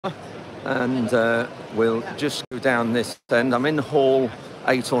and we'll just go down this end. I'm in hall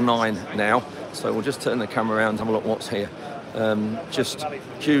 8 or 9 now, so we'll just turn the camera around and have a look what's here. Just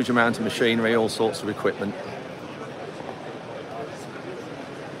huge amount of machinery, all sorts of equipment.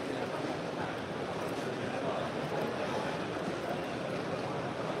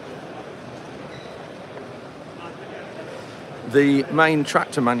 The main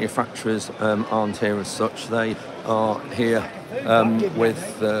tractor manufacturers aren't here as such. They are here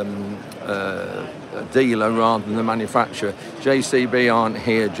with a dealer rather than the manufacturer. JCB aren't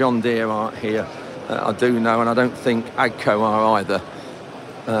here, John Deere aren't here, I do know, and I don't think AGCO are either.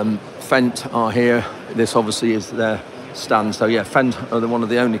 Fendt are here. This obviously is their stand. So yeah, Fendt are one of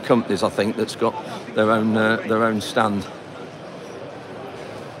the only companies I think that's got their own stand.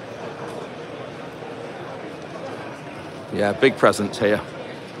 Yeah, big presence here.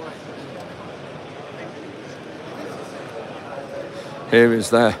 Here is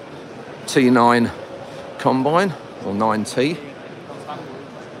their T9 combine, or 9T.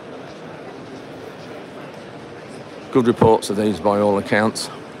 Good reports of these by all accounts.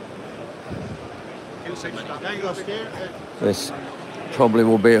 This probably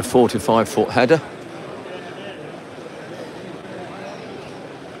will be a 45-foot header.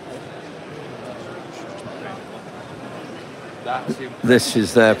 This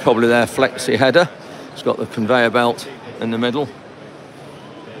is probably their flexi header. It's got the conveyor belt in the middle.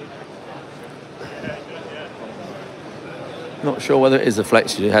 Not sure whether it is a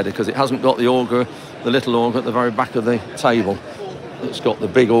flexi header because it hasn't got the auger, the little auger at the very back of the table. It's got the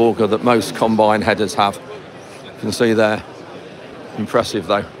big auger that most combine headers have. You can see there. Impressive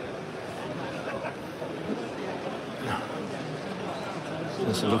though.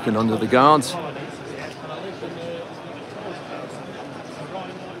 Just looking under the guards.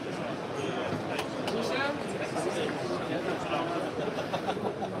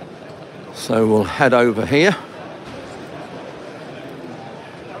 So we'll head over here.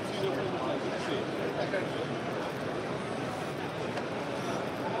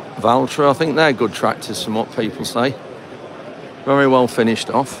 Valtra, I think they're good tractors from what people say. Very well finished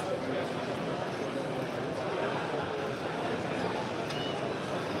off.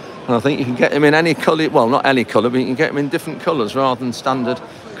 And I think you can get them in any colour, well not any colour, but you can get them in different colours rather than standard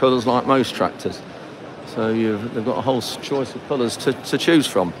colours like most tractors. So they've got a whole choice of colours to choose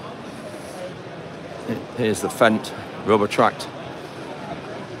from. Here's the Fendt rubber tracked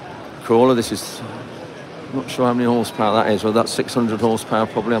crawler. This is, I'm not sure how many horsepower that is, well that's 600 horsepower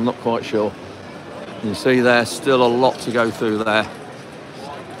probably, I'm not quite sure. You see there's still a lot to go through there.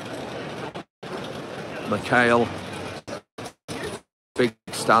 McHale, big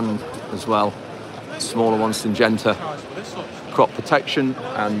stand as well. Smaller one, Syngenta, crop protection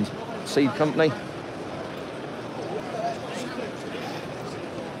and seed company.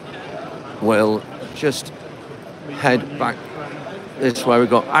 We'll just head back this way. We've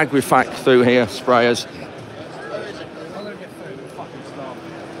got Agrifac through here, sprayers.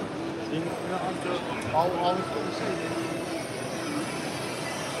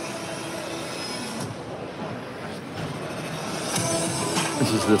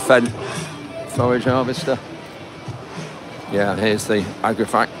 This is the Fendt forage harvester. Yeah, here's the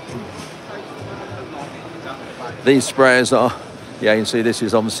Agrifac. These sprayers are, yeah, you can see this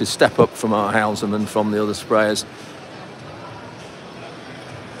is obviously step up from our Houseman and from the other sprayers.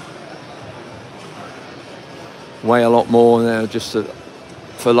 Weigh a lot more now, just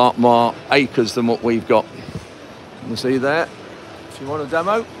for a lot more acres than what we've got. You can see there. If you want a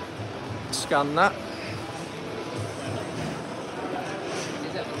demo, scan that.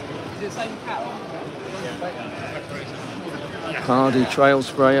 Is it the same cap? Hardy trail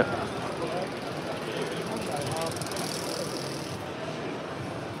sprayer.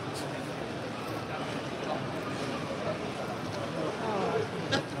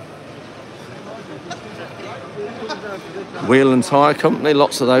 Wheel and tyre company,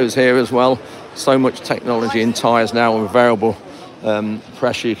 lots of those here as well. So much technology in tyres now with variable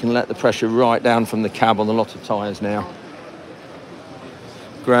pressure. You can let the pressure right down from the cab on a lot of tyres now.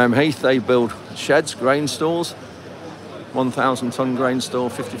 Graham Heath, they build sheds, grain stores. 1,000 tonne grain store,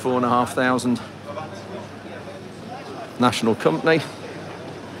 54,500. National company.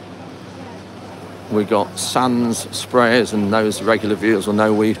 We got Sands sprayers, and those regular viewers will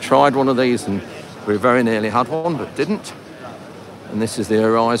know we've tried one of these and we very nearly had one but didn't. And this is the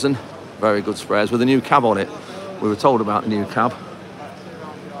Horizon, very good sprayers with a new cab on it. We were told about the new cab.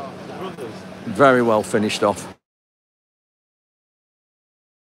 Very well finished off.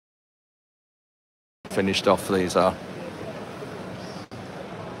 Finished off these are.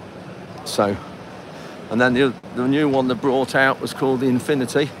 So And then the new one they brought out was called the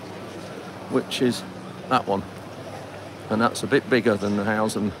Infinity, which is that one. And that's a bit bigger than the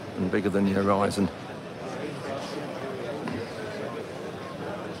Hausen and bigger than the Horizon.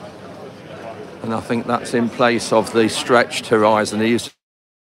 And I think that's in place of the stretched Horizon. They used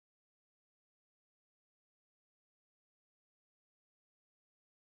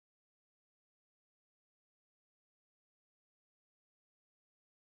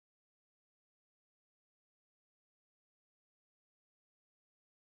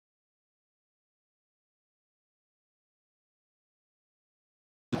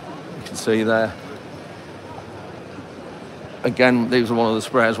you can see there. Again, these are one of the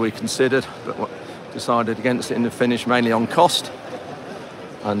sprayers we considered, but decided against it in the finish, mainly on cost.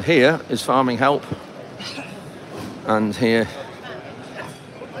 And here is farming help. And here,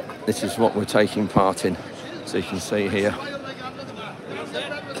 this is what we're taking part in. So you can see here,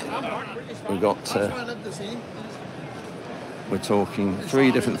 we've got, we're talking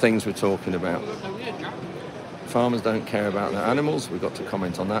 3 different things we're talking about. Farmers don't care about their animals. We've got to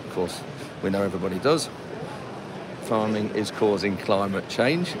comment on that, of course. We know everybody does. Farming is causing climate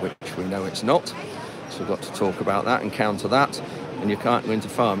change, which we know it's not. So we've got to talk about that and counter that. And you can't go into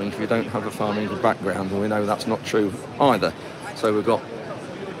farming if you don't have a farming background, and we know that's not true either. So we've got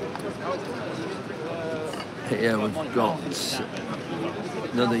here, we've got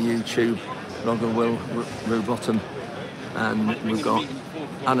another YouTube blogger, Will Rubottom, and we've got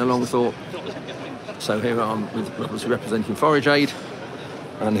Anna Longthorpe. So here I am representing Forage Aid,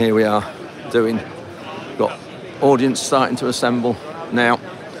 and here we are got audience starting to assemble now,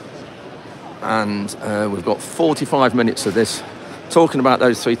 and we've got 45 minutes of this talking about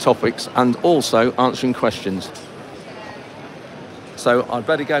those 3 topics and also answering questions. So I'd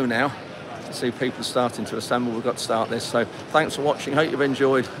better go now. See people starting to assemble. We've got to start this. So thanks for watching. Hope you've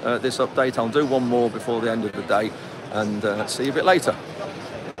enjoyed this update. I'll do one more before the end of the day, and see you a bit later.